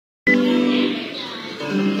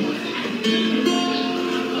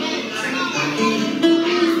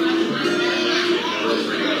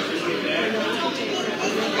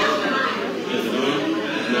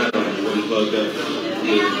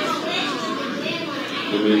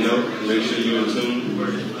Give me a note. Make sure you're in tune.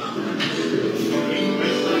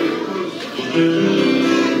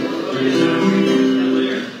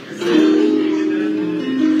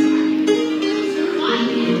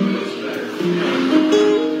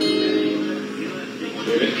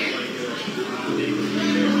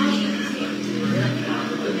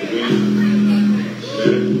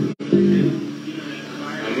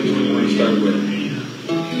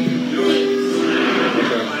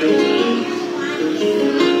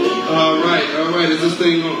 Is this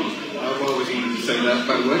thing on? I've always wanted to say that,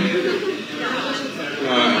 by the way.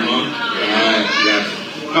 Alright, Mom. Alright, gotcha.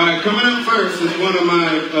 Alright, coming up first is one of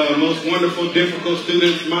my most wonderful, difficult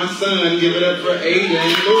students, my son. Give it up for Aiden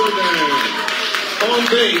on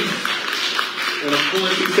bass. And of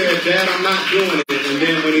course he said, Dad, I'm not doing it. And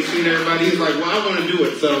then when he seen everybody, he's like, well, I want to do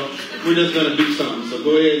it. So we're just going to do something. So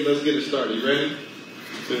go ahead and let's get it started. You ready?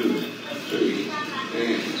 2, 3,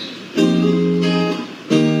 and...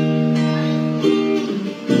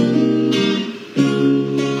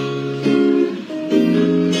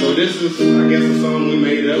 This is, I guess, a song we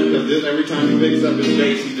made up because every time he picks up his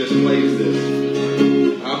bass, he just plays this.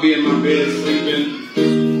 I'll be in my bed sleeping,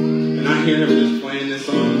 and I hear him just playing this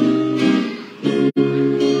song.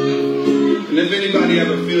 And if anybody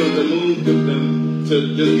ever feels the mood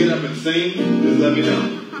to just get up and sing, just let me know.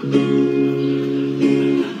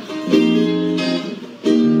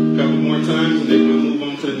 A couple more times, and then we'll move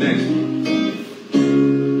on to the next one.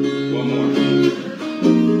 One more.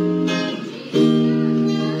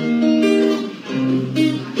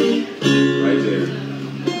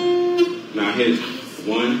 Hit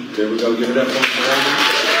 1. There we go. Give it up.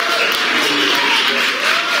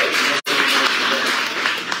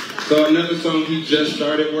 So another song he just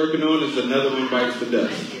started working on is Another One Bites the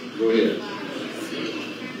Dust. Go ahead.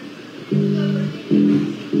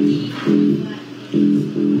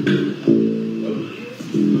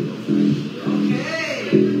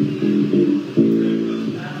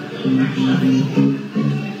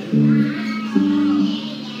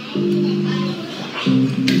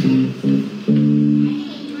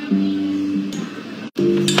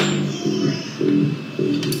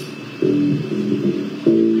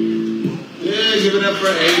 Give it up for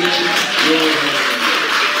Aiden.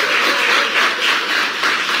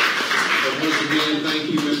 Once again, thank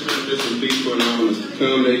you, Mr. This is Beach for allowing us to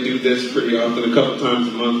come. They do this pretty often, a couple times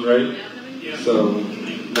a month, right? So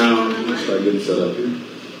now let's start getting set up here.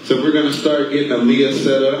 So we're going to start getting Aaliyah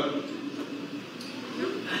set up.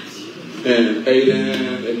 And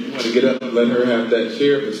Aiden, if you want to get up and let her have that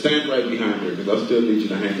chair, but stand right behind her because I still need you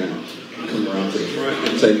to hang out. Come around to the front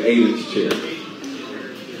and take Aiden's chair.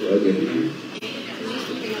 Okay.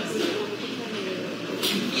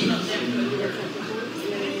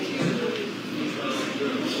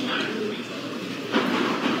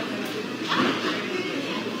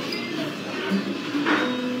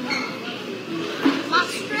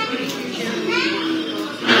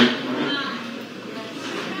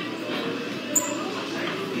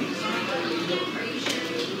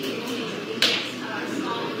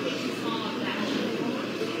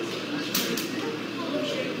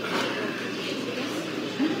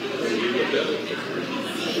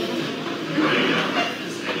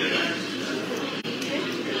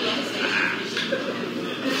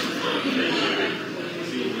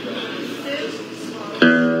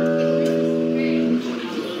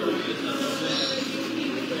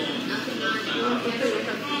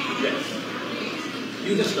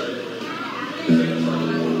 You can start.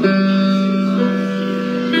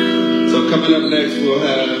 So coming up next, we'll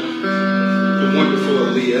have the wonderful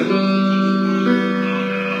Aaliyah.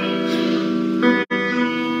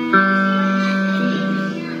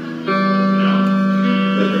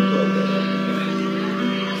 Let her plug that up.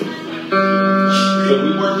 So we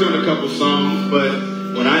worked on a couple songs, but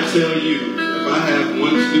when I tell you, if I have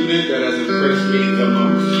one student that has impressed me the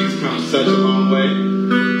most, she's come such a long way.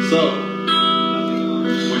 So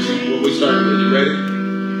we started with. You ready?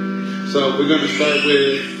 So we're going to start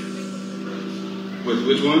with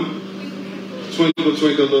which one? Twinkle,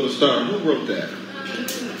 Twinkle, Little Star. Who wrote that?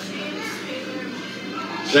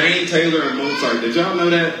 Jane Taylor and Mozart. Did y'all know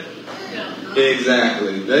that? No.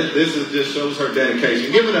 Exactly. This just shows her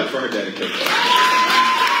dedication. Give it up for her dedication.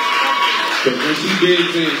 Because when she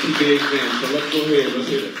digs in, she digs in. So let's go ahead. Let's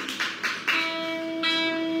hit it.